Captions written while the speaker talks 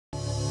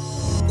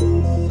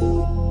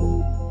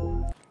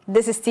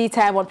This is Tea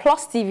Time on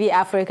Plus TV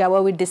Africa,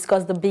 where we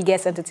discuss the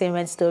biggest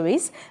entertainment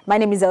stories. My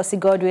name is Elsie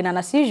Godwin, and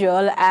as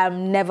usual,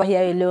 I'm never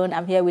here alone.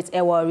 I'm here with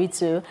Ewa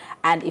Oritu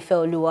and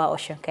Ifeoluwa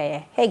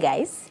Oshonkeye. Hey,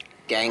 guys.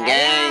 Gang,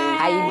 gang.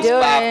 How you What's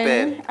doing?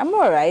 poppin'? I'm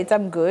all right.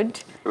 I'm good.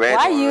 Red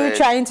Why are you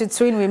trying to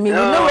twin with me?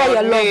 No, you know where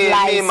your love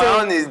lies. my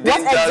own is what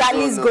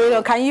exactly is going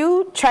on? Can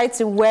you try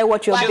to wear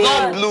what you're She's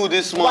wearing? all blue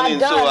this morning,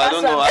 so I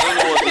don't know.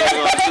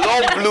 She's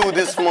all blue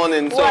this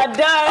morning, so I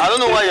don't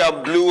know why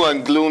you're blue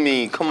and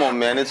gloomy. Come on,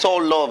 man. It's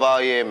all love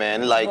out here,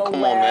 man. Like,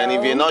 come on, man.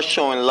 If you're not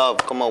showing love,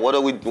 come on. What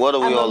are we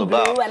all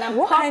about?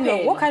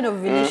 What kind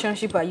of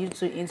relationship are you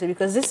two into?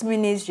 Because this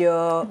minute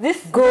you're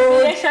this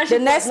good, relationship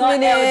the next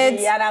minute,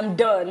 and I'm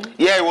done.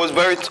 Yeah, it was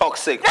very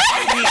toxic.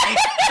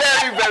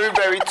 Very, very,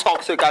 very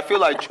toxic. I feel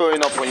like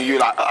throwing up on you,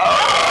 like.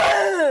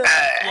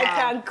 I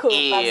can't cope.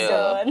 I'm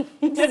done.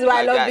 This is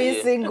why I love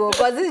being single,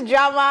 because this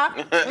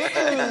drama.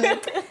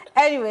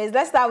 Anyways,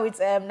 let's start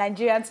with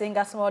Nigerian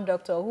singer Small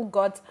Doctor, who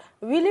got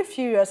really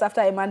furious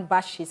after a man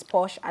bashed his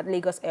Porsche at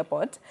Lagos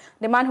Airport.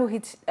 The man who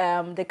hit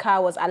the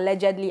car was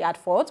allegedly at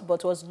fault,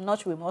 but was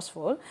not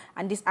remorseful,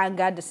 and this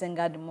angered the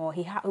singer the more.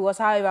 He was,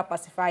 however,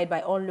 pacified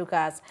by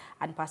onlookers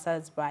and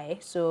passers-by.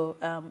 So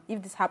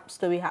if this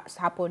story has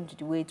happened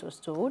the way it was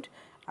told,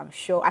 I'm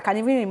sure I can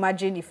even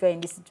imagine if you're in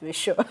this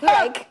situation.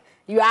 Like,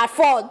 you are at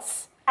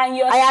fault. And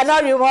I am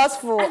not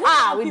remorseful.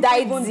 We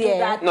died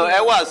there. No,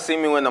 Ewa has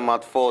seen me when I'm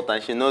at fault,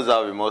 and she knows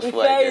how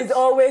remorseful I get. Ife is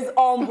always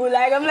humble.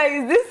 Like, I'm like,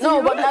 is this no,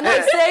 you? But I'm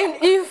not saying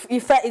if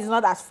Ife is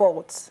not at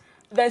fault,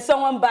 then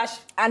someone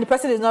bashed and the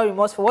person is not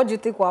remorseful, what do you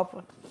think will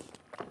happen?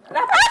 The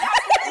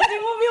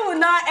movie will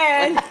not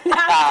end.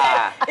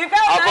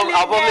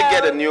 I'll probably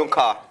get a new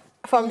car.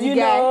 From the guy.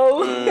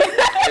 Know. A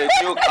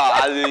new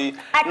car. You're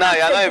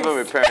not even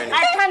repairing it.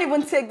 I can't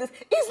even take this.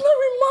 He's not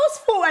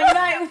remorseful. And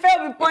now I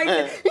felt me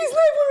pointing. He's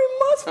not even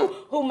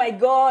remorseful. Oh my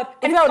God.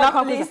 If I will not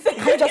come please,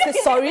 can you just say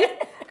sorry?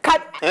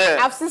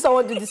 I've seen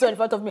someone do this one in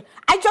front of me.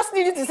 I just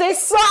need you to say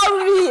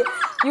sorry.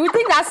 You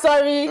think that's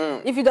sorry?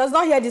 If he does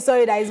not hear the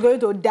sorry, that he's going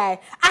to die.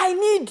 I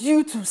need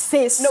you to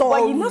say sorry. No,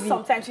 but you know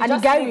sometimes you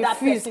just need that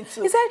person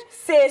to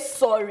say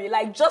sorry.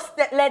 Like, just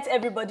let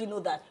everybody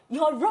know that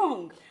you're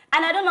wrong.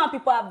 And I don't know how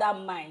people have that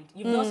mind.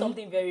 You've done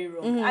something very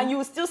wrong. And you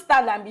will still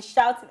stand and be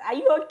shouting, are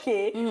you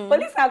okay?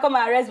 Police can come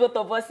and arrest both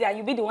of us here and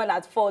you'll be the one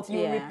at fault. You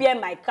will repair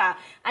my car.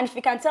 And if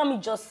you can tell me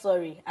just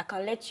sorry, I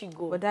can let you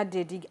go. But that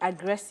day, the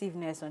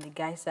aggressiveness on the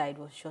guy's side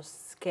was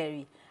just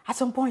scary. At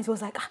some point, it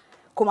was like,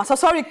 come on, so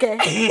sorry, Ke. Like,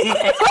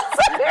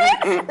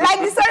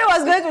 the sorry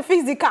was going to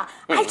fix the car.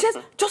 I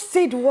just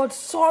say the word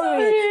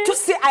sorry.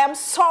 Just say, I am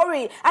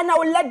sorry. And I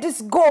will let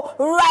this go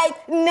right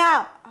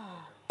now.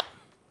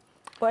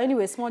 But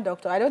anyway, Small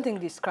Doctor, I don't think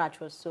the scratch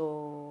was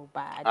so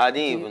bad. I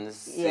didn't even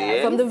see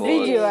it. From the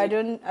video, I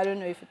don't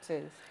know if it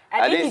is.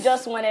 I think he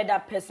just wanted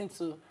that person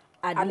to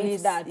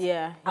admit that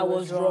I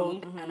was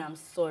wrong and I'm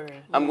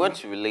sorry. I'm going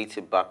to relate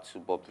it back to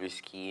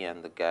Bobrisky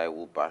and the guy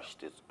who bashed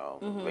his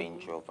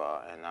Range Rover,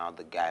 and now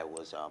the guy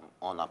was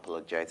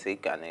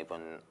unapologetic and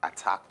even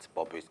attacked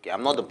Bobrisky.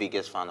 I'm not the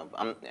biggest fan of.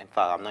 In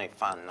fact, I'm not a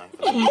fan.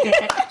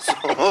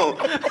 So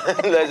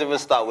let's even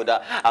start with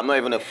that. I'm not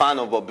even a fan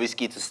of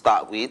Bobrisky to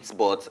start with,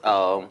 but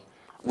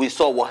we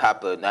saw what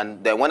happened,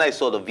 and then when I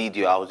saw the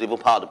video, I was even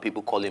part of the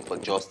people calling for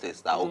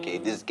justice. That okay,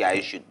 this guy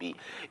should be,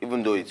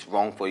 even though it's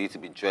wrong for you to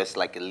be dressed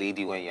like a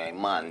lady when you're a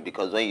man,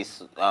 because when you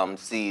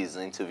see his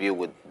interview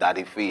with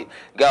Daddy Free,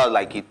 guy was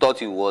like he thought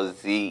he was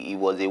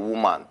a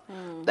woman.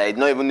 That he did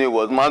not even know it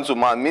was man to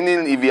man.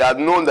 Meaning, if he had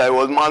known that it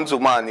was man to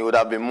man, he would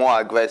have been more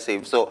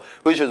aggressive. So,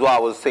 which is why I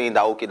was saying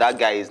that okay, that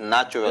guy is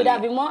naturally. Would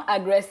have been more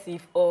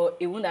aggressive, or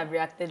he wouldn't have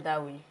reacted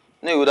that way.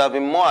 No, he would have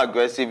been more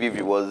aggressive if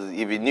he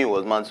knew it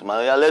was man to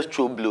man. Yeah, let's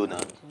throw blow now.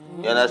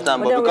 You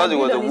understand? But because it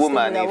was a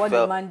woman, he what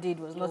felt. the man did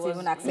was not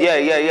even acceptable.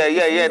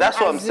 Yeah. That's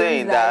what I'm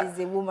saying. That is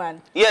a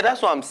woman. Yeah,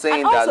 that's what I'm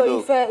saying. And that also,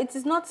 look, it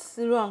is not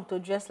wrong to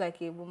dress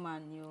like a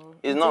woman.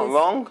 It's not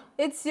wrong.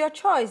 It's your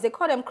choice. They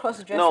call them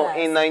cross-dressers. No,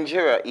 in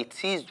Nigeria,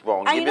 it is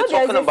wrong. And if you're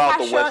talking about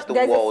the Western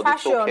world, there's a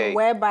fashion it's okay.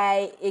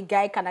 whereby a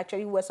guy can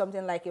actually wear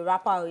something like a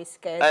wrapper or a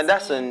skirt. And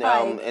that's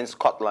in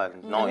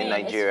Scotland, not in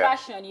Nigeria.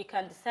 It's fashion. You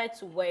can decide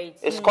to wear it.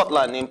 It's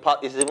Scotland.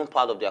 It's even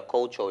part of their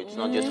culture. It's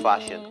not just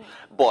fashion.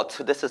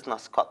 But this is not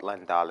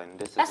Scotland, darling.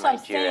 This is Nigeria. What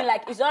I'm saying.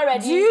 Like, it's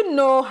already. Do you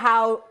know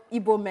how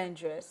Igbo men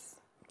dress?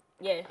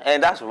 Yeah.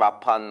 And that's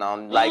rapper now.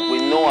 Like we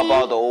know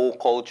about the whole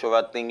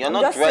cultural thing. You're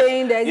not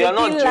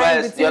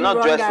dressed. You're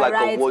not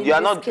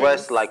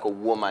dressed like a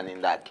woman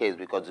in that case,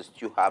 because you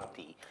still have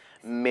the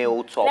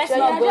male top. Let's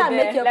not go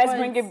there. Let's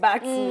bring it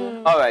back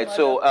to. All right.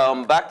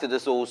 So back to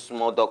this whole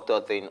Small Doctor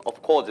thing.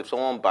 Of course, if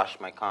someone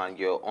bashed my car and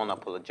you're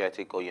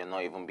unapologetic or you're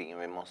not even being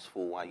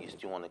remorseful and you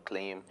still want to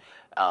claim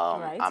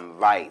I'm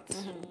right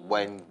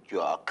when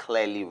you are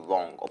clearly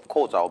wrong, of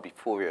course I'll be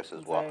furious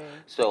as well.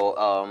 So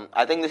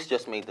I think this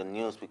just made the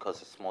news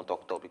because it's Small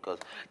Doctor, because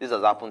this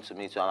has happened to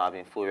me too and I've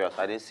been furious.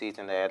 I didn't see it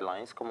in the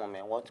headlines. Come on,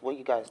 man. What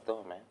you guys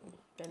doing, man?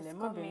 It's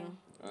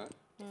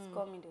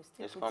coming.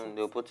 It's coming.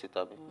 They'll put it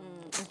up.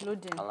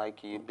 Including. I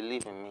like you. You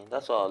believe in me.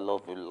 That's why our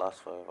love will last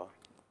forever.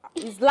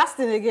 It's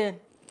lasting again.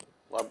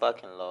 We're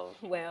back in love.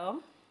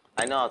 Well,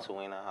 I know how to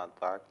win a heart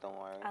back, don't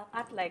worry. I'll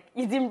act like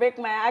you didn't break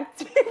my act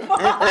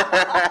before.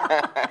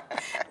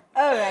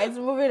 All right,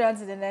 moving on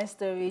to the next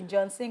story.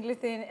 John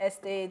Singleton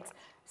Estate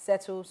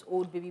settles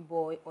old baby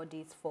boy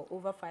audits for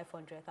over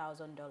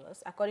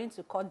 $500,000. According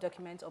to court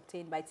documents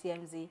obtained by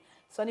TMZ,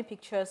 Sony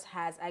Pictures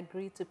has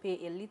agreed to pay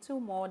a little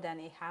more than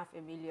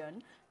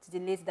 $500,000 to the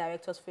late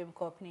director's film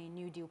company,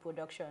 New Deal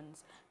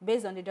Productions.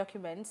 Based on the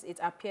documents, it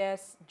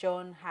appears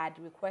John had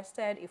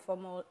requested a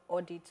formal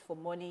audit for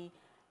money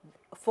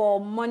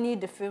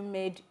the film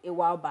made a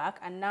while back,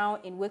 and now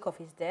in wake of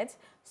his death,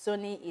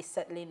 Sony is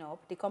settling up.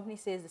 The company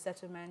says the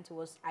settlement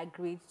was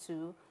agreed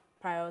to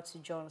prior to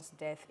John's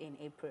death in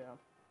April.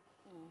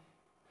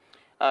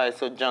 All right,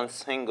 so John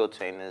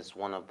Singleton is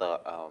one of the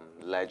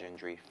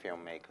legendary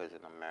filmmakers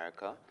in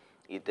America.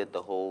 He did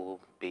the whole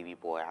Baby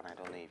Boy, and I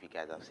don't know if you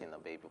guys have seen the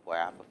Baby Boy.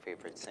 I have a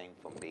favorite scene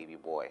from Baby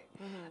Boy,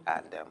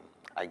 and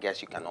I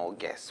guess you can all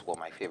guess what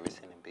my favorite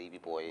scene in Baby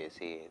Boy is.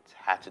 It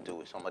had to do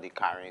with somebody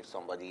carrying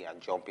somebody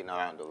and jumping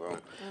around the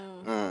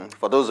room.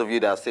 For those of you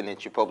that have seen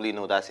it, you probably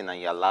know that scene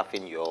and you're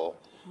laughing.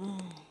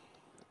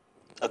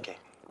 Okay,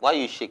 why are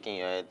you shaking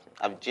your head?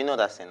 Do you know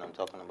that scene I'm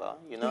talking about?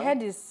 You know? The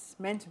head is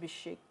meant to be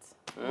shaked.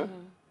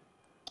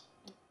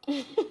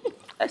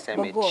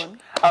 SMH.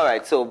 All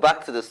right, so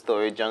back to the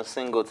story. John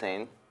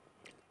Singleton,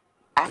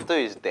 after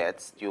his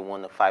death, you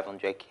won a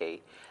 $500K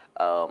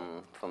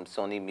from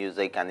Sony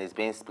Music, and it's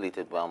being split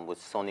with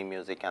Sony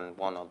Music and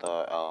one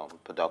other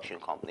production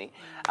company.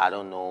 I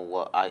don't know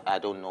what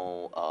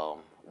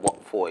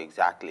for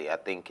exactly. I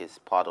think it's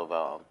part of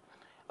a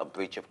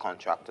breach of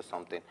contract or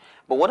something.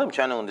 But what I'm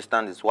trying to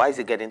understand is, why is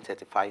he getting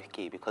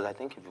 35K? Because I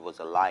think if he was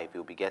alive,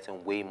 he'll be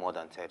getting way more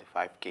than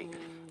 35K.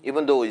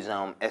 Even though his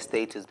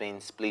estate is being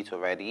split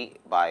already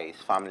by his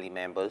family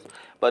members.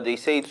 But they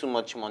say too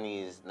much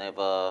money is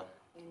never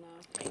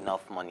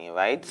enough money,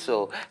 right?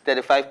 So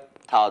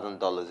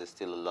 $35,000 is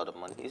still a lot of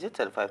money. Is it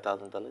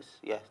 $35,000?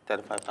 Yeah,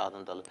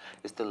 $35,000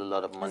 is still a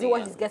lot of money. Is it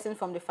what he's getting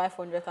from the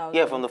 500,000?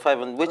 Yeah, from the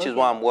 500, which is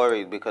why I'm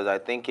worried, because I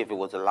think if he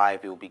was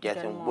alive, he would be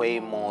getting way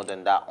more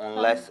than that,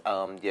 unless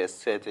there's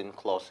certain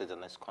clauses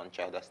in his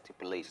contract that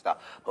stipulates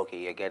that, okay,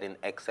 you're getting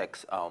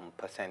XX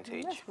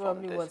percentage. That's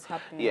probably from this. What's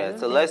happening. Yeah,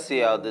 so let's see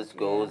how this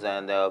goes,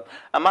 and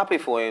I'm happy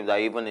for him that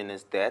even in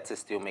his death, he's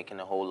still making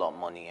a whole lot of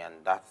money,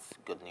 and that's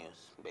good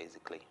news,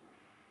 basically.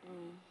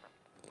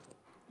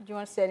 Do you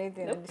want to say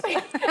anything? Nope.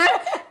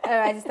 All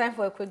right, it's time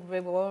for a quick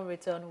break, but when we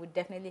return, we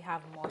definitely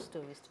have more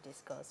stories to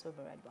discuss. We'll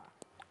be right back.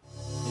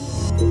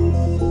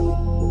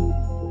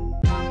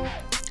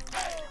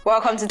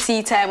 Welcome to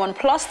Tea Time on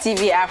Plus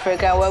TV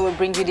Africa, where we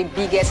bring you the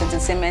biggest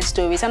entertainment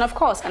stories and, of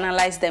course,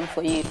 analyze them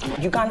for you.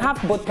 You can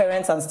have both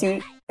parents and still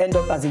end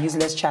up as a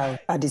useless child.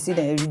 I see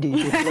them every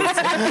day.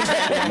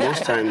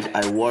 Most times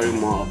I worry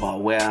more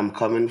about where I'm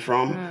coming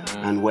from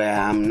and where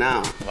I am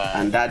now.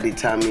 And that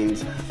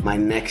determines my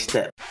next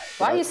step.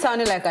 Why are you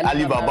sounding like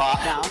Alibaba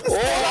now?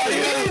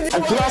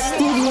 Plus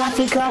TV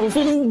Africa, we're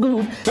feeling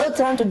good. No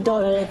time to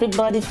dull,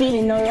 everybody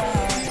feeling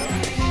alright.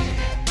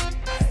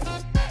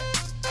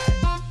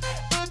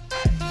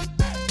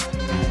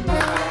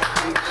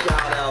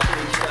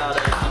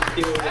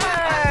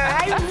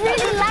 I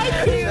really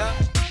like you.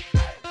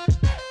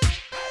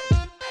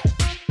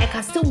 I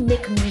can still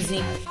make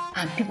music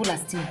and people are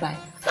still buying.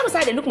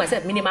 Sometimes I look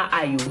myself minimal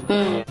IU.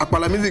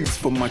 Akpala music is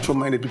for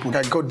mature-minded people.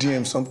 I got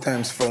DMs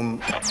sometimes from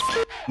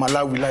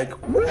Malawi, like,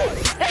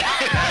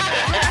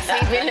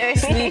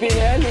 Sleeping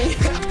early.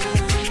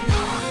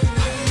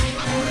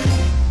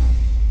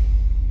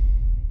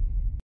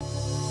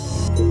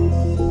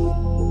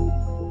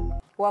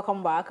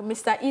 Welcome back.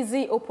 Mr.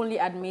 Easy openly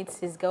admits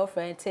his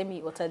girlfriend,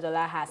 Temi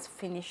Otedola, has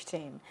finished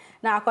him.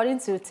 Now, according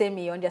to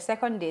Temi, on their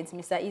second date,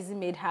 Mr. Easy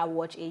made her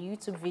watch a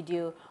YouTube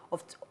video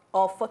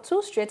for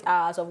 2 straight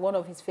hours of one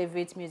of his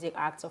favorite music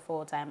acts of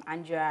all time,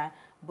 Andrea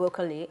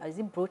Bocelli. Is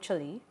it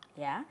Bocelli?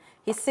 Yeah.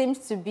 He seems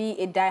to be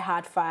a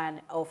die-hard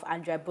fan of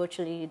Andrea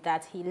Bocelli,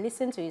 that he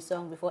listened to his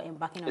song before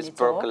embarking on a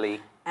tour.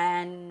 Broccoli.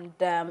 And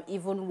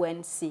even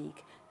when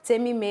sick.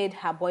 Temi made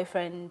her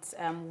boyfriend's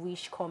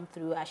wish come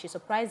through as she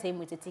surprised him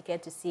with a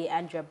ticket to see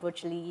Andrea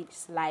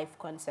Bocelli's live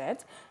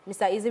concert.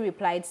 Mr. Easy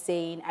replied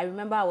saying, "I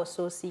remember I was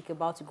so sick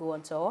about to go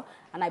on tour,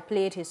 and I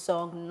played his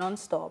song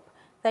non-stop.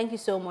 Thank you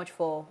so much,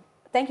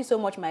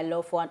 my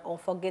love, for an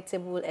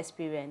unforgettable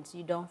experience.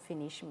 You don't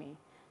finish me."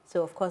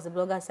 So, of course, the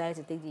blogger decided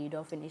to take the "you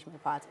don't finish me"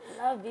 part.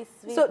 Love is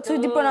sweet. So, to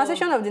the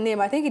pronunciation of the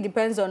name, I think it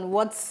depends on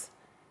what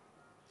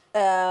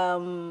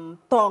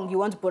tongue you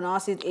want to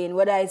pronounce it in,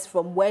 whether it's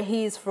from where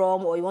he is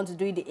from or you want to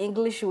do it the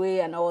English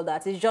way and all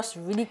that. It's just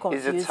really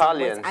confusing. It's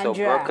Italian, so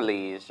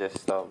broccoli is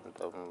just the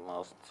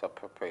most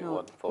appropriate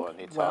one for an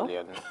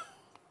Italian. Well,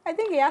 I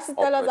think he has to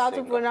tell us how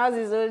to pronounce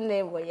his own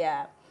name, but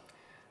yeah.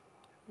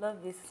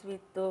 Love is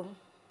sweet though.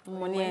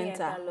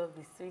 Monienta. Love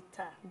is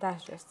sweeter.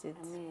 That's just it.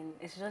 I mean,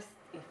 it's just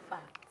a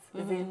fact.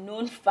 It's a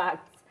known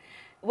fact.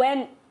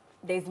 When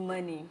there's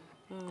money,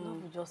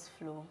 love will just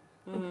flow.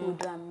 People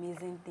do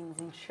amazing things,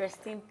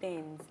 interesting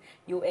things.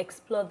 You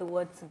explore the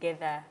world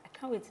together. I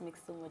can't wait to make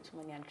so much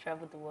money and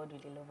travel the world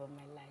with the love of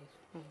my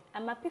life.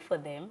 I'm happy for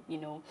them, you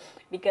know,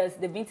 because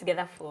they've been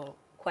together for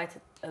quite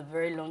a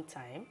very long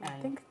time. And I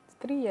think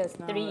 3 years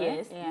now. 3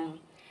 years. Yeah.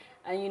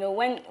 And you know,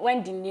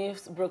 when the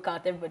news broke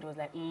out, everybody was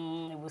like,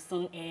 it will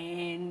soon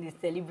end, the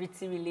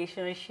celebrity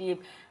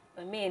relationship.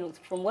 I mean,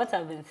 from what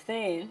I've been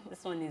saying,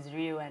 this one is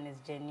real and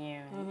it's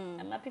genuine.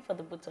 I'm happy for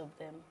the both of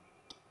them.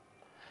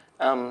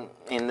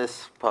 In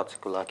this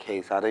particular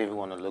case, I don't even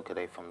want to look at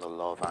it from the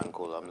love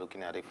angle. I'm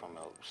looking at it from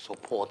a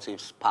supportive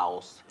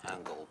spouse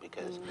angle,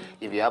 because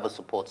if you have a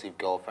supportive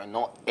girlfriend,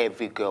 not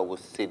every girl will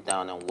sit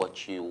down and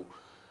watch you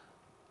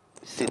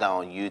sit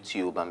down on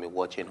YouTube and be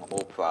watching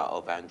Oprah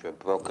of Andrea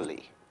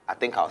Broccoli. I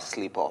think I'll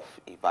sleep off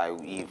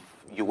if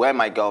you were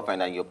my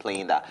girlfriend and you're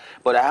playing that.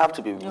 But I have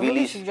to be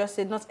really... You should just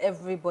say not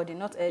everybody,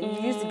 not you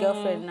use the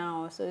girlfriend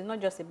now, so it's not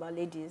just about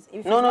ladies.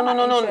 If No.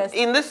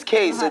 In this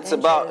case, it's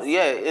about,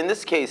 in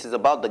this case, it's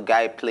about the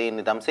guy playing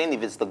it. I'm saying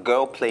if it's the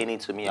girl playing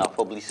it to me, I'll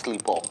probably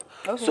sleep off.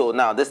 Okay. So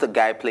now, this is the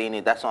guy playing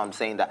it. That's why I'm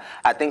saying that.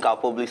 I think I'll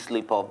probably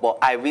sleep off. But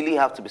I really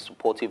have to be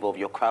supportive of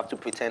your craft, to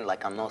pretend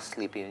like I'm not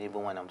sleeping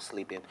even when I'm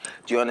sleeping.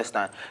 Do you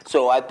understand?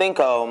 So I think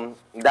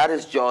that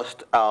is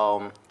just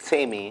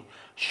Temi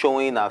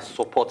showing a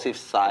supportive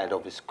side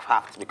of his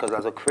craft, because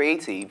as a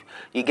creative,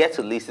 you get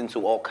to listen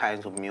to all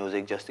kinds of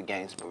music just to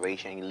get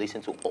inspiration. You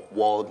listen to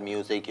world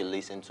music, you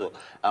listen to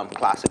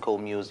classical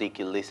music,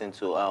 you listen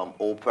to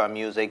opera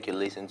music, you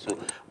listen to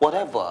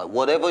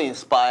whatever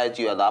inspired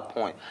you at that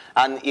point.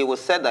 And it was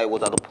said that it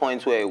was at a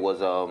point where it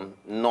was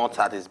not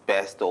at his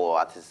best,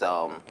 or at his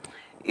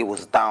it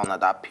was down at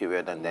that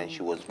period, and then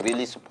she was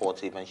really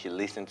supportive and she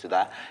listened to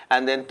that.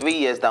 And then 3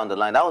 years down the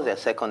line, that was their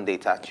second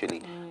date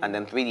actually, and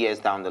then 3 years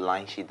down the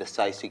line, she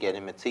decides to get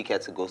him a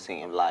ticket to go see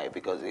him live,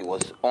 because it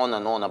was on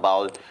and on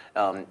about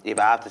if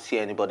I have to see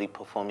anybody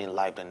performing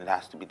live, then it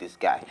has to be this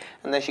guy.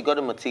 And then she got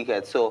him a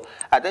ticket. So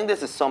I think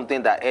this is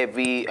something that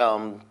every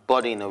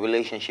body in a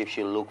relationship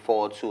should look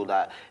forward to,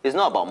 that it's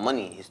not about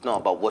money, it's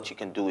not about what you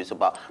can do, it's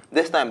about,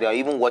 this time they are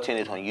even watching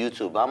it on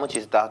YouTube. How much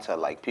is data?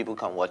 Like, people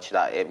can watch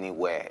that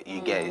anywhere you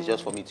get. It's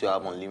just for me to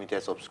have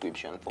unlimited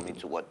subscription for me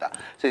to watch that.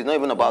 So it's not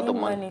even about the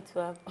money. To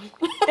have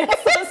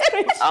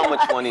How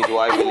much money do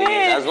I really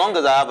need? As long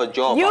as I have a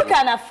job. You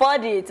can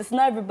afford it. It's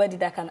not everybody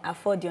that can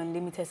afford the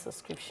unlimited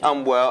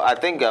subscription. Well, I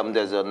think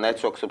there's a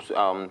network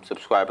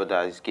subscriber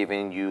that is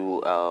giving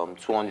you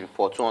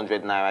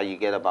 200 naira. You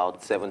get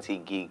about 70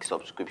 gig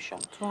subscription.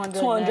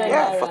 200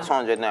 Yeah, naira. for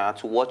 200 naira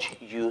to watch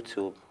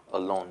YouTube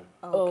alone.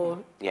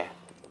 Oh. Yeah.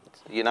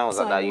 You know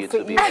that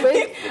YouTube.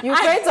 You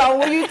create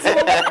on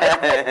YouTube.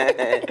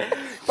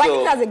 But I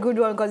think that's a good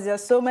one, because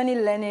there's so many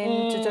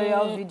learning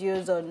tutorial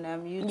videos on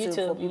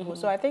YouTube for people.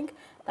 So I think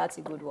that's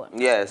a good one.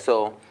 Yeah,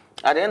 so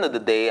at the end of the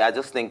day, I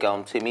just think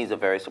Temi is a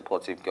very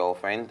supportive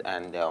girlfriend,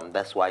 and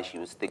that's why she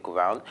will stick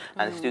around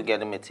and still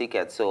get him a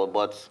ticket. So,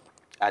 but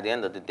at the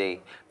end of the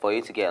day, for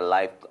you to get a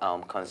live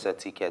concert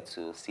ticket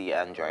to see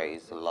Andrea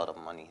is a lot of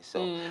money.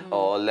 So,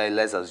 or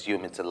let's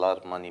assume it's a lot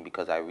of money,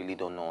 because I really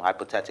don't know.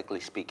 Hypothetically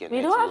speaking,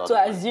 we don't have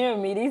to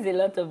assume it is a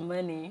lot of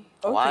money.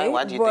 Okay,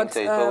 why do you think so?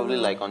 It's probably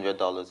like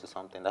 $100 or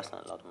something. That's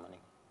not a lot of money.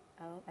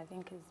 I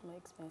think it's more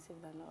expensive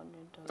than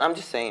 $100. I'm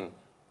just saying.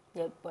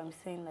 Yeah, but I'm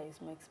saying that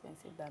it's more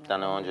expensive than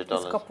 $100.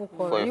 It's couple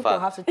for you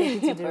have to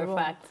take it to the room.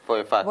 For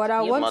a fact. But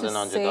I want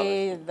to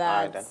say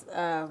that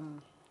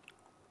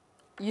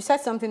you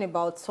said something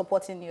about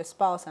supporting your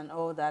spouse and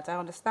all that. I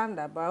understand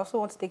that, but I also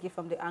want to take it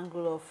from the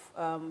angle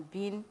of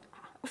being.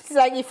 It's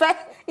like, it's like,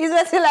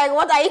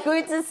 what are you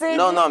going to say?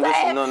 No.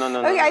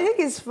 Okay, I think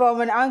it's from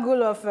an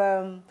angle of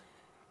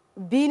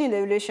being in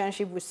a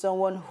relationship with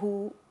someone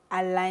who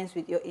aligns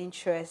with your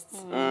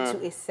interests to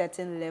a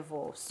certain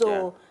level.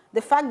 So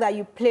the fact that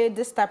you play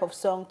this type of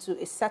song to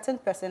a certain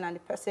person, and the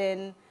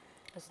person,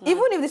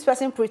 even if this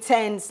person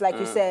pretends, like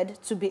you said,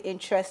 to be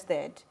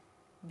interested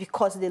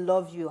because they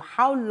love you,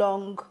 how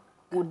long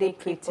would they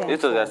pretend?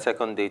 This was their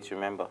second date,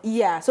 remember?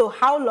 Yeah, so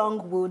how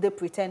long will they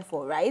pretend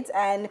for, right?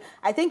 And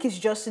I think it's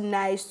just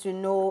nice to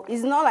know,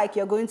 it's not like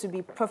you're going to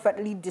be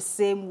perfectly the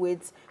same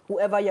with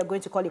whoever you're going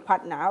to call a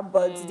partner,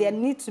 but there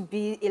needs to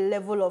be a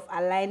level of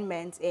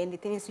alignment in the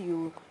things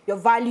your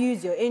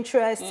values, your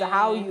interests,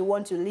 how you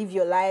want to live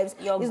your lives.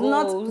 Your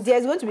goals.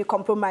 There's going to be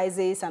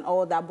compromises and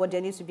all that, but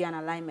there needs to be an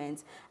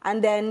alignment.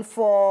 And then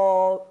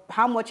for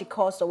how much it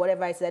costs or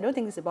whatever it is, I don't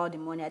think it's about the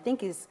money. I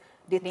think it's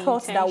the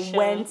thoughts that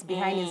went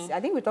behind it.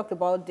 I think we talked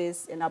about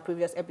this in our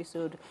previous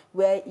episode,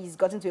 where it's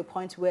gotten to a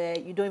point where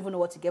you don't even know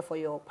what to get for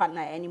your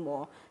partner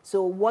anymore.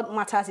 So what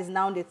matters is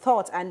now the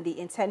thoughts and the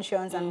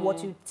intentions and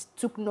what you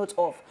took note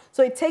of.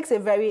 So it takes a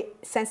very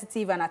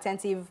sensitive and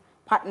attentive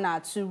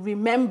partner to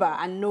remember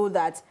and know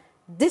that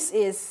this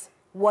is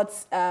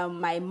what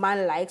my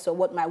man likes or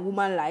what my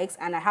woman likes,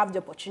 and I have the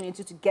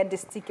opportunity to get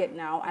this ticket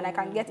now, and I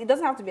can get it.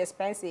 Doesn't have to be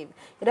expensive.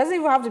 It doesn't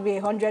even have to be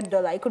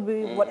 $100. It could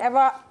be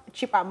whatever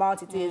cheap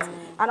amount it is.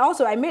 And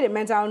also, I made a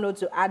mental note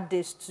to add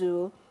this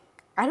to,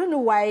 I don't know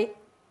why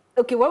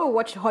okay, when we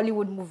watch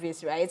Hollywood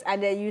movies, right,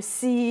 and then you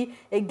see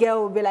a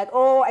girl will be like,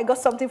 oh, I got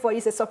something for you,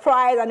 it's a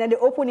surprise, and then they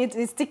open it,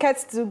 it's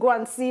tickets to go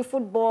and see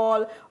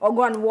football or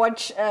go and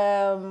watch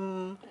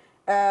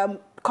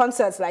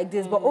concerts like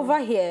this. But over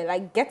here,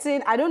 like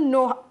getting, I don't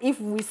know if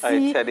we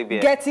see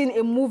getting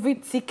a movie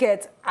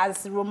ticket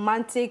as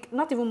romantic,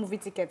 not even movie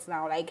tickets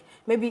now, like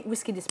maybe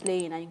Whiskey is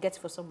playing and you get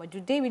it for somebody.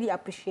 Do they really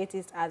appreciate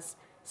it as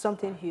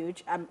something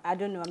huge? I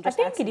don't know. I'm just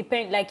asking. It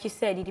depends, like you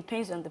said, it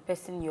depends on the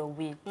person you're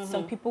with.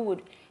 Some people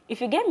would, if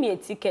you get me a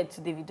ticket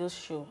to Davido's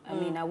show, I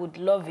mean, I would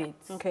love it.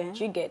 Okay.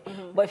 You get.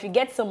 But if you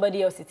get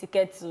somebody else a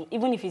ticket to,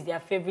 even if it's their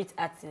favorite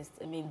artist,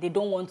 I mean, they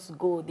don't want to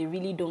go, they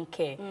really don't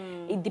care.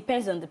 It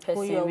depends on the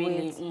person,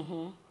 really.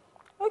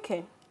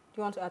 Okay. Do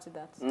you want to add to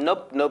that?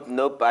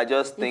 Nope. I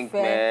just think,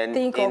 man,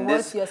 in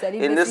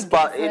this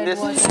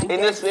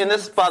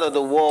part of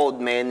the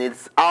world, man,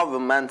 it's how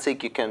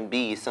romantic you can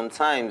be.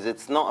 Sometimes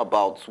it's not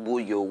about who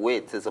you're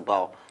with. It's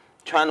about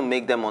trying to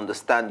make them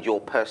understand your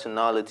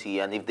personality.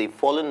 And if they've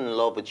fallen in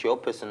love with your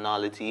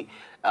personality,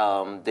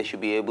 they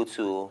should be able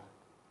to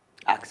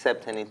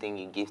accept anything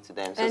you give to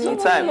them. So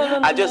sometimes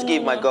I just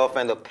give my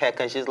girlfriend a peck,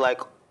 and she's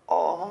like,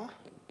 oh.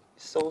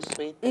 So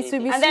sweet. Baby. It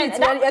will be sweet.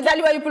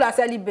 Exactly why people are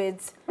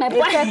celibates. There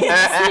are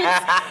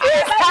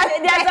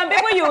some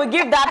people you will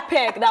give that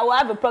peck that will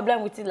have a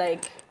problem with it,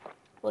 like,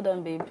 hold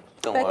on, babe.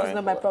 Don't worry. Peck is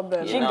not my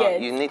problem.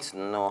 You need to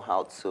know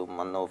how to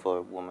maneuver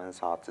a woman's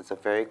heart. It's a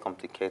very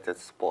complicated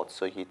sport,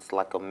 so it's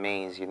like a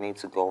maze. You need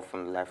to go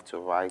from left to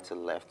right to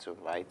left to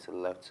right to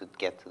left to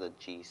get to the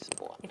G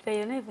spot. If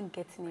you're not even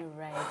getting it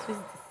right, who's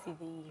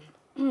deceiving you?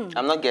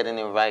 I'm not getting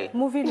it right.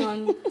 Moving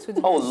on to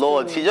the Oh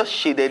Lord, she just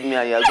shaded me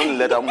and you're going to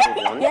let her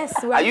move on?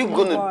 Yes, are you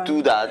going to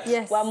do that?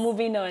 Yes. We're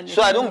moving on.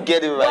 So I don't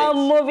get it right.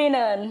 We're moving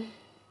on.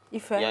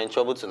 You're in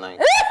trouble tonight.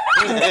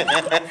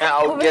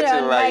 I'll get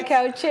it right.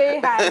 Michael Che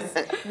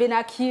has been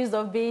accused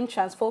of being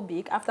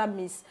transphobic after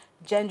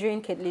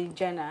misgendering Caitlyn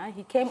Jenner.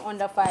 He came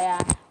under fire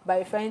by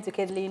referring to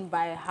Caitlyn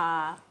by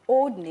her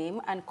old name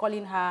and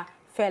calling her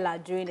fella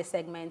during the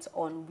segment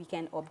on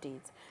Weekend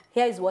Update.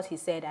 Here is what he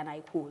said, and I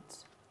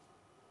quote.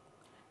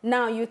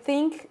 Now, you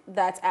think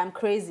that I'm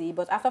crazy,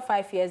 but about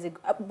 5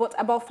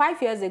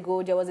 years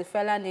ago, there was a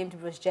fella named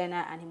Bruce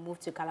Jenner, and he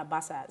moved to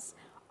Calabasas.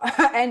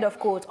 End of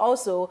quote.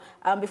 Also,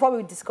 before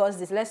we discuss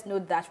this, let's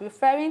note that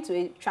referring to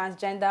a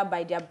transgender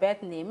by their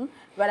birth name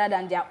rather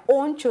than their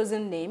own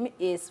chosen name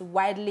is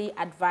widely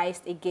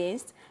advised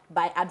against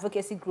by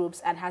advocacy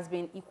groups and has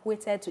been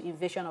equated to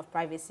invasion of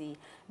privacy.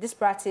 This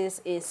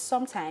practice is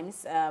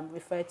sometimes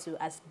referred to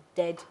as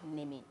dead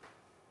naming.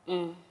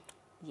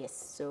 Yes,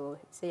 so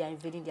say you're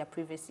invading their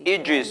privacy.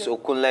 Idris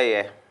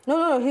Okunleye.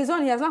 No, he's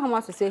on. He has not come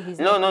out to say his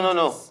name.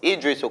 No.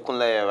 Idris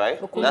Okunleye, right?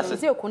 That's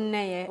it.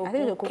 Okunleye. I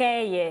think it's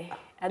Okunleye.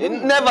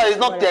 It's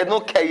not there. No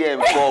Keye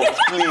involved.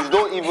 Please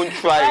don't even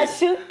try it.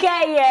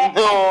 Ashukeye.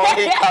 No,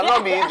 it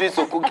cannot be Idris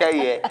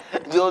Okunleye.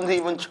 Don't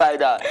even try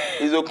that.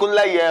 It's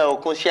Okunleye or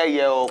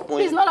Okunsheye or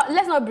Please,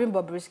 let's not bring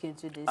Bobrisky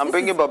into this. I'm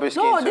bringing Bobrisky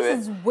into it. No,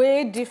 this is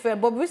way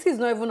different. Bobrisky is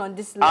not even on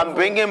this level. I'm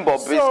bringing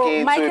Bobrisky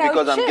into it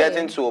because I'm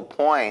getting to a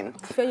point.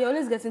 You're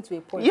always getting to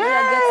a point.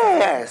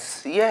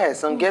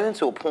 Yes, I'm getting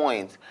to a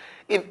point.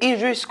 If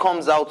Idris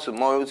comes out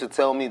tomorrow to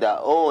tell me that,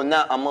 oh,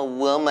 now I'm a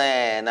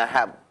woman, I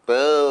have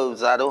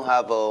boobs, I don't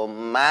have a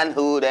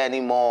manhood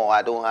anymore,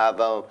 I don't have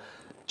a...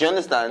 Do you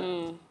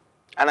understand?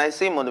 And I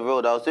see him on the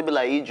road, I'll still be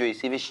like,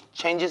 Idris, if he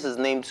changes his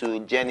name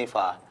to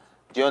Jennifer,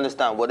 do you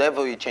understand?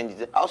 Whatever he changes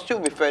it, I'll still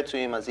refer to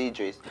him as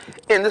Idris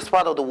in this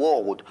part of the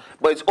world.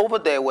 But it's over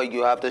there where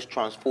you have this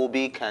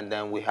transphobic, and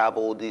then we have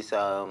all these,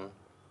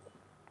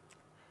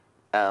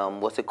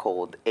 what's it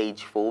called?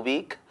 Age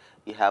phobic.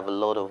 You have a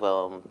lot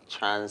of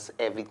trans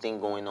everything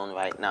going on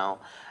right now.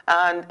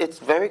 And it's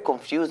very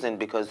confusing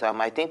because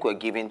I think we're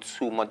giving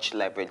too much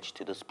leverage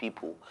to those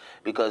people.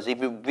 Because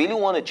if you really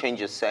want to change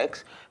your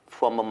sex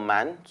from a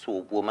man to a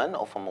woman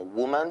or from a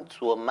woman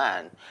to a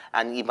man,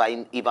 and if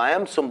I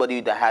am somebody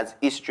that has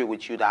history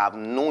with you, that I've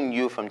known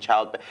you from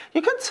childhood,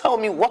 you can tell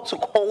me what to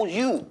call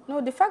you.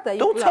 No, the fact that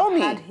you have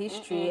had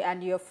history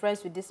and you're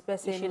friends with this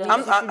person, you should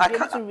be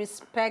able to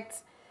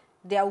respect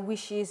their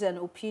wishes and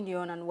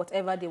opinion and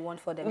whatever they want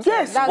for themselves.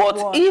 Yes,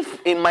 but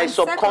if in my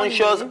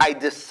subconscious I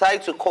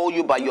decide to call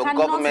you by your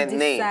government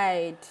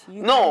name.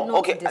 No,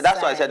 okay,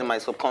 that's what I said in my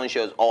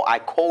subconscious, or I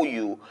call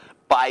you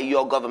by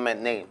your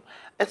government name.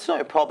 It's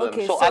not a problem.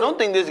 Okay, so I don't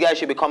think this guy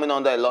should be coming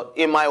under a lot,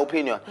 in my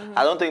opinion,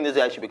 I don't think this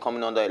guy should be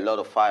coming under a lot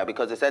of fire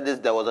because they said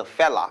there was a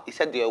fella, he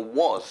said there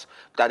was,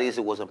 that is,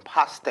 it was in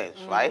past tense,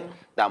 right,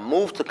 that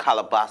moved to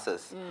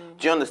Calabasas.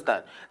 Do you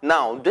understand?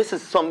 Now, this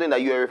is something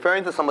that you're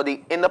referring to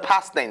somebody in the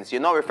past tense.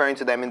 You're not referring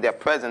to them in their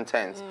present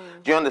tense.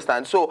 Do you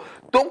understand? So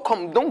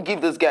don't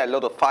give this guy a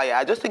lot of fire.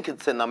 I just think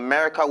it's in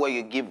America where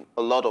you give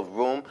a lot of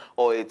room,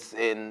 or it's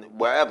in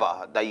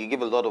wherever that you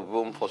give a lot of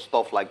room for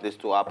stuff like this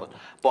to happen.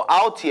 But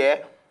out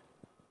here,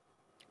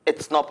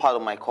 it's not part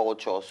of my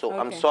culture, so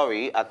I'm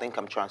sorry. I think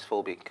I'm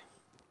transphobic.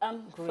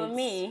 For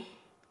me,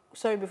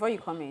 sorry, before you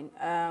come in,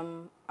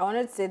 I I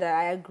wanted to say that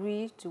I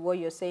agree to what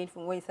you're saying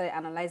from when you started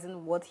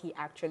analyzing what he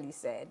actually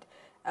said.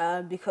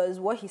 Because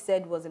what he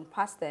said was in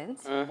past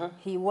tense.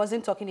 He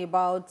wasn't talking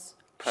about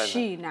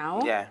she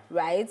now,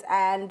 right?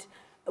 And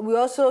we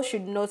also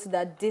should note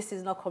that this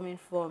is not coming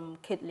from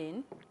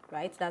Caitlyn,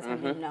 right? That's her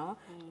name now.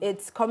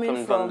 It's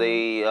coming from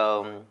the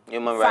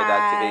human rights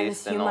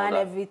activists and all that.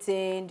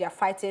 Everything. They're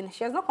fighting.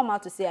 She has not come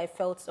out to say I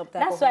felt some type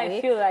of way. That's why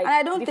I feel like. And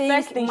I don't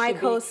think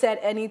Michael said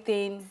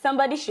anything.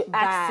 Somebody should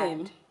ask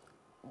him.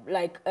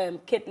 Like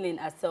Caitlyn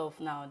herself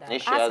now. That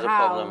if she has a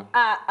problem.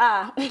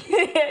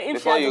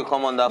 Before you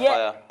come under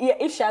fire. Yeah,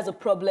 if she has a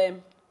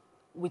problem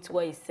with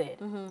what he said.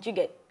 Do you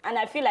get? And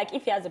I feel like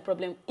if she has a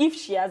problem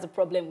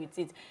with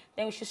it,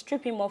 then we should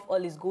strip him of all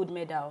his gold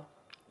medal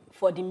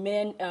for the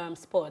men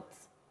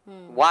sports.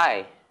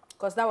 Why?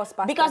 Because that was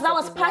past Because that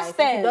was past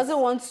tense. If he doesn't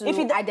want to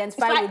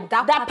identify with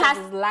that part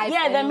of his life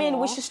I mean,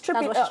 we should strip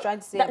it up. That's what she's trying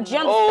to say.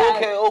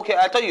 Okay.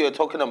 I thought you were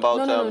talking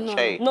about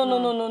Che.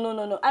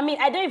 No. I mean,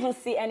 I don't even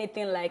see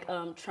anything like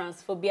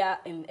transphobia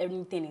in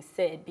everything he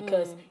said,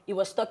 because he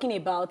was talking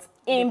about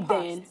him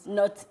then,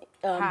 not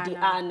the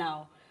her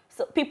now.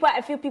 So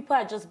I feel people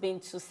are just being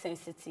too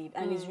sensitive,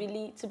 and it's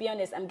really, to be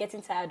honest, I'm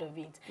getting tired of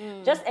it.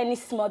 Just any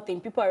small thing,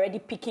 people are already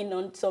picking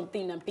on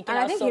something and picking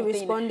out something. And I think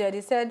he responded.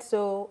 He said,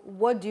 "So,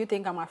 what do you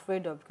think I'm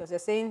afraid of? Because they're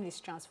saying he's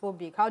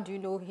transphobic. How do you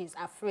know he's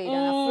afraid?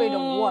 And afraid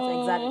of what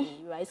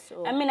exactly, right?"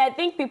 So I mean, I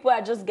think people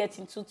are just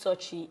getting too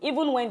touchy,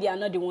 even when they are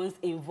not the ones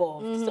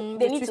involved. So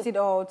they need twist it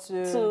all to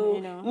you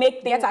know,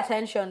 make things, get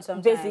attention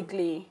sometimes.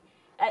 Basically.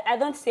 I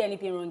don't see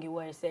anything wrong in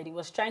what he said. He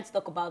was trying to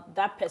talk about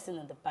that person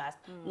in the past,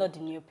 not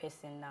the new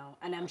person now.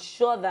 And I'm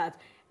sure that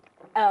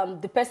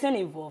the person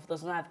involved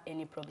does not have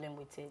any problem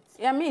with it.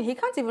 Yeah, I mean, he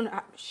can't even...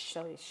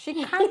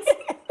 she can't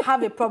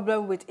have a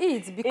problem with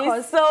it because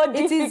it's so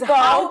difficult. It is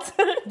how...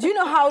 Do you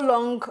know how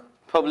long...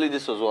 Probably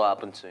this was what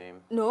happened to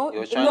him. No. He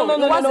knew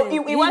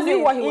what he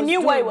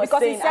was saying,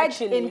 because he said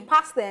in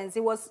past tense,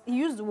 he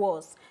used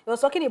was. He was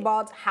talking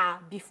about her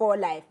before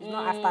life,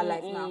 not after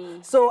life now.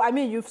 So I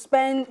mean, you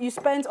spent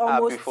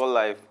almost before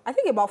life. I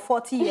think about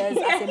 40 years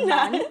as a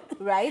man,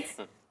 right?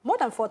 More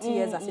than 40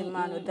 years as a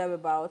man or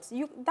thereabouts.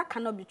 That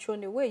cannot be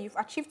thrown away. You've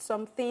achieved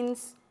some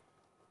things.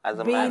 As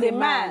a being a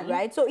man,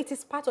 right? So it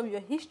is part of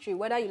your history,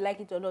 whether you like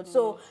it or not.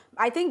 So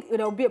I think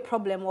there will be a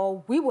problem,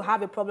 or we will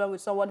have a problem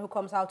with someone who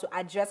comes out to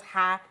address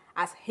her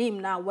as him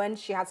now, when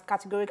she has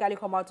categorically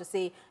come out to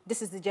say,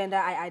 this is the gender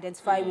I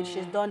identify with.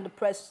 She's done the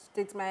press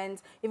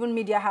statement. Even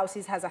media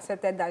houses has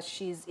accepted that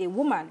she's a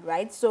woman,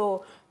 right?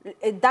 So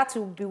that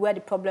will be where the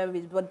problem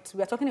is. But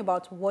we are talking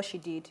about what she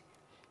did.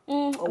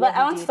 But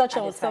I want to touch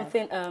on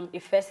something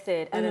Ife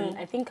said, and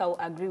I think I will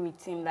agree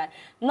with him that,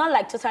 not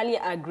like totally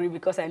agree,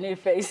 because I know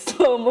Ife is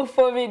so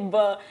homophobic,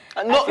 but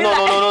no,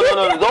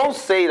 don't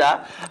say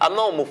that. I'm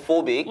not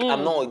homophobic.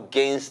 I'm not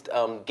against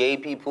gay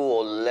people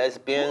or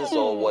lesbians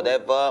or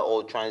whatever,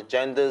 or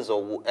transgenders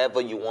or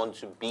whoever you want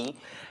to be.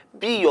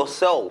 Be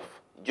yourself.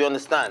 Do you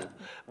understand?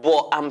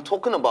 But I'm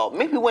talking about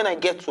maybe when I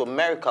get to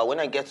America, when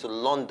I get to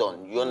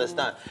London, you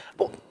understand?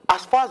 But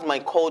as far as my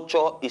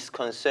culture is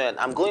concerned,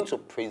 I'm going to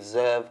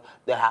preserve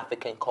the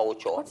African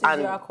culture. What is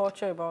your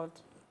culture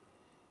about?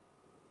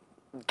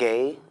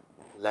 Gay,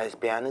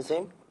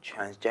 lesbianism,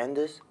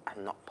 transgenders are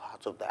not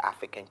part of the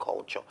African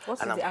culture.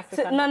 What is the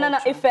African culture? No.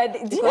 If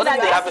you're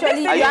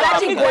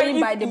actually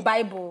going by the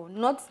Bible,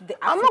 not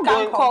the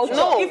African culture.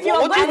 No, if you're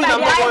what do you mean I'm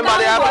not going by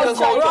the African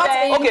culture?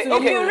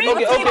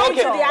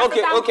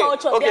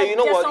 Okay. You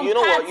know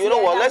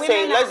what? Let's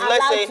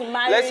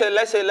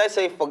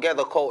say forget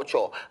the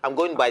culture. I'm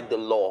going by the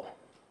law.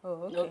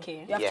 Oh,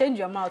 okay. You have changed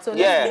your mouth, so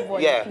let's move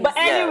on. But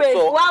anyways,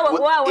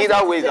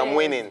 either ways, I'm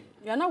winning.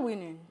 You're not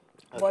winning.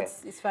 But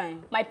it's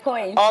fine. My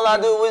point. All I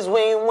do is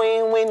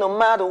win, no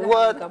matter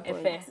what.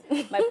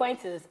 My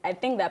point is, I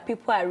think that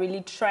people are really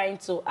trying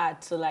to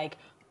add to like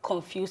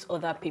confuse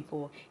other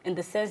people, in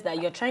the sense that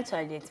you're trying to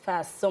identify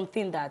as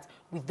something that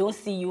we don't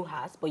see you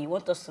as, but you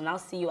want us to now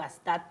see you as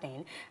that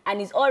thing,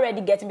 and it's already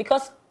getting,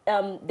 because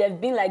there's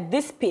been like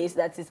this space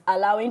that is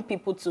allowing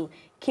people to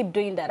keep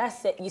doing that.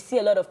 You see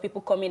a lot of people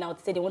coming out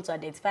to say they want to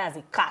identify as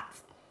a cat,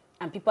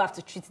 and people have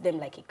to treat them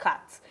like a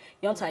cat.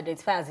 You want to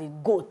identify as a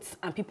goat,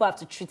 and people have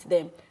to treat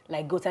them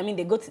like goats. I mean,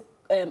 they go to,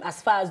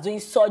 as far as doing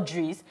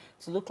surgeries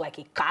to look like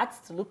a cat,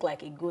 to look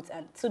like a goat.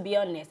 And to be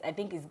honest, I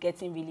think it's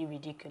getting really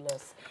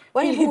ridiculous.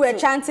 When people were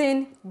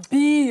chanting,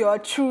 be your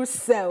true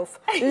self,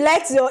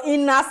 let your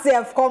inner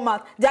self come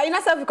out. Their inner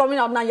self is coming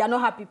out now, you're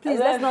not happy. Please,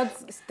 let's not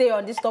stay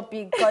on this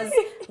topic, because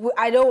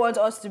I don't want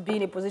us to be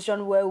in a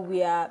position where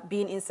we are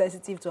being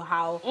insensitive to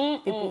how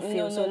people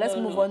feel. So let's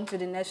move on to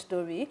the next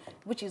story,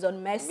 which is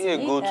on Mercy.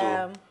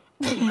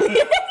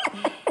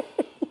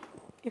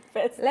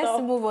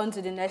 Let's move on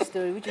to the next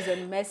story, which is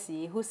on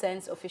Mercy, who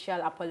sends official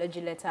apology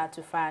letter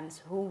to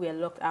fans who were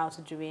locked out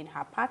during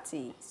her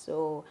party.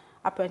 So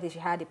apparently she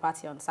had a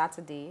party on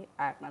Saturday.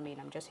 I mean,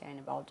 I'm just hearing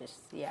about this.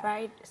 Yeah,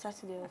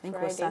 Saturday or Friday? I think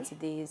it was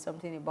Saturday.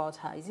 Something about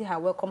her. Is it her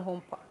welcome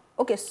home?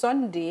 Okay,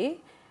 Sunday.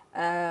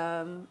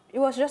 It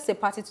was just a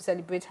party to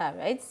celebrate her,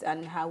 right?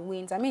 And her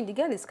wins. I mean, the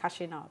girl is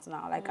cashing out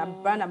now. Like a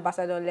brand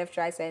ambassador left,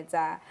 right,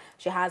 center.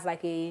 She has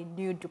like a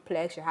new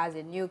duplex. She has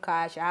a new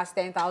car. She has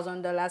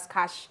 $10,000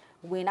 cash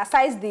win.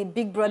 Aside the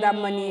Big Brother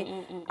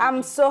money,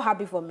 I'm so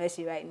happy for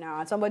Mercy right now.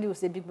 And somebody will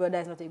say Big Brother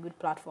is not a good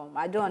platform.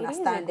 I don't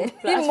understand it.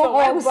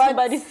 Why would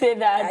somebody say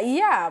that?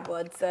 Yeah,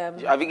 but...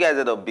 have you guys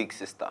heard of Big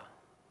Sister?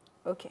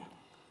 Okay.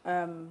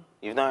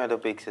 You've not heard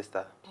of Big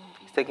Sister?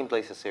 It's taking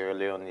place in Sierra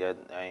Leone. They're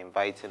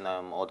inviting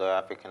other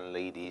African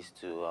ladies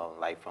to,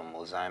 like from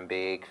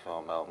Mozambique,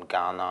 from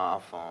Ghana,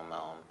 from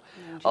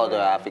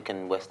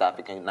other West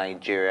African,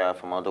 Nigeria,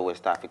 from other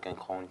West African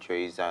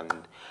countries. And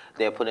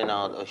they're putting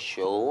out a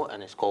show,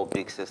 and it's called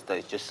Big Sister.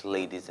 It's just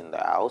ladies in the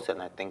house,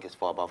 and I think it's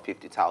for about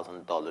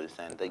 $50,000.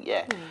 And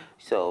yeah,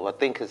 so I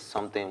think it's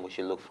something we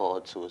should look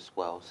forward to as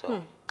well.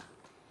 So.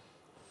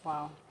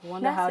 Wow.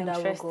 Wonder how that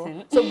will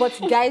go. So, but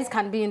guys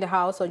can be in the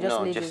house or just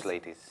ladies? No, just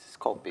ladies. It's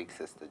called Big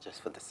Sister,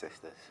 just for the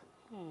sisters.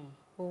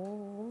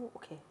 Oh,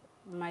 okay.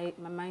 My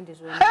mind is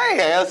really...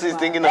 Hey, Elsie's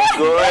thinking of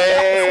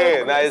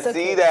going. I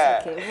see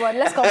that. Okay, well,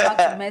 let's come back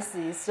to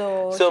Mercy.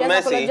 So she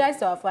has apologized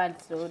to her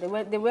fans. So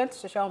they went to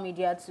social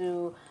media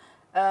to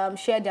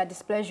share their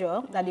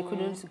displeasure that they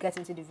couldn't get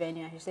into the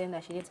venue. And she's saying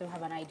that she didn't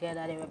have an idea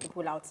that there were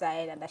people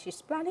outside and that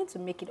she's planning to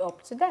make it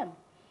up to them.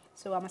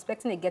 So I'm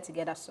expecting a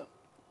get-together soon.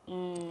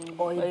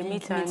 Or a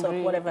meet up,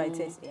 whatever it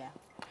is. Yeah.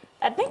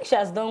 I think she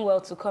has done well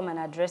to come and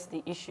address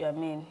the issue. I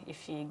mean,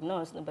 if she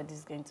ignores,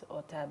 nobody's going to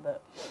hurt her.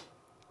 But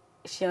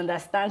she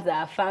understands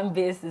that her fan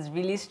base is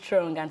really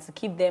strong, and to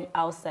keep them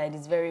outside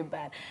is very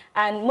bad.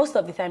 And most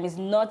of the time, it's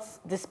not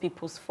these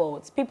people's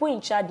fault. People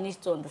in charge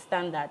need to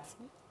understand that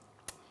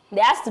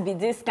there has to be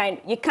this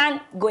kind. You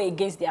can't go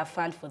against their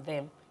fan for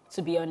them,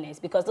 to be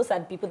honest, because those are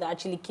the people that are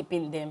actually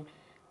keeping them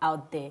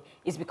out there.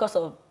 It's because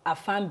of her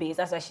fan base.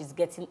 That's why she's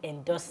getting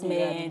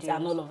endorsements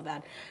and all of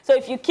that. So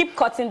if you keep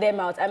cutting them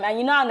out, and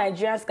you know how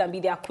Nigerians can be,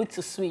 they are quick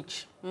to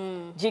switch.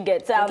 Do you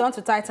get it? Turn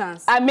to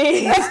Titans. I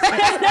mean,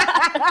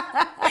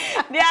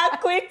 they are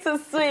quick to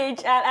switch.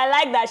 And I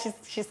like that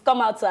she's come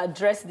out to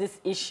address this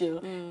issue.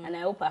 And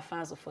I hope her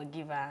fans will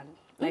forgive her. And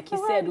like you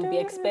said, we'll be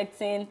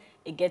expecting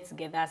a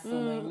get-together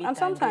soon. And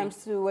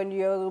sometimes, too, when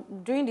you're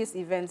doing this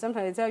event,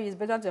 sometimes they tell you it's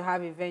better to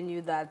have a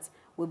venue that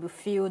will be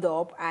filled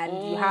up and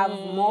you have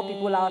more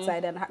people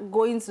outside and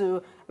going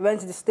to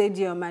rent the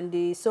stadium and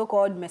the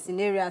so-called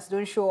mercenaries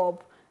don't show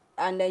up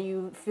and then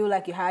you feel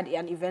like you had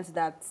an event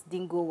that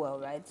didn't go well,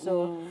 right?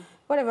 So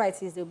whatever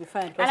it is, they'll be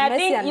fine. And I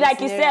think,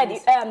 like you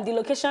said, the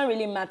location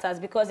really matters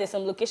because there's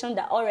some location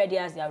that already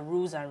has their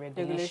rules and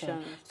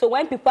regulations. So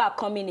when people are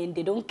coming in,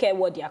 they don't care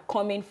what they are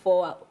coming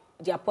for.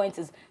 Their point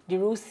is, the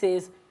rule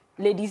says,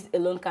 ladies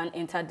alone can't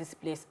enter this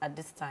place at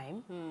this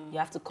time. You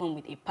have to come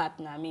with a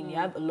partner. I mean, you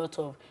have a lot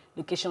of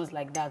locations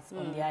like that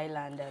on the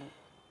island. And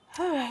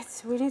all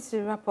right, we need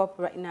to wrap up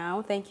right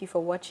now. Thank you for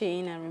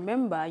watching. And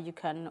remember, you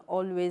can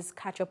always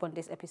catch up on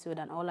this episode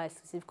and all our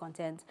exclusive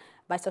content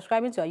by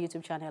subscribing to our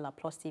YouTube channel at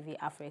Plus TV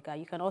Africa.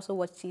 You can also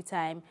watch Tea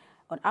Time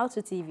on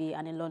Auto TV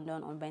and in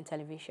London on Ben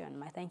Television.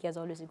 My thank you as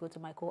always go to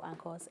my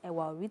co-anchors,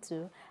 Ewa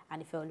Ritu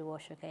and Ifeoluwa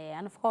Shoke,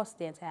 and of course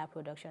the entire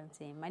production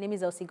team. My name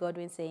is Elsie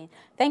Godwin saying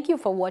thank you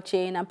for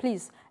watching, and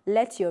please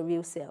let your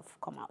real self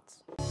come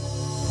out.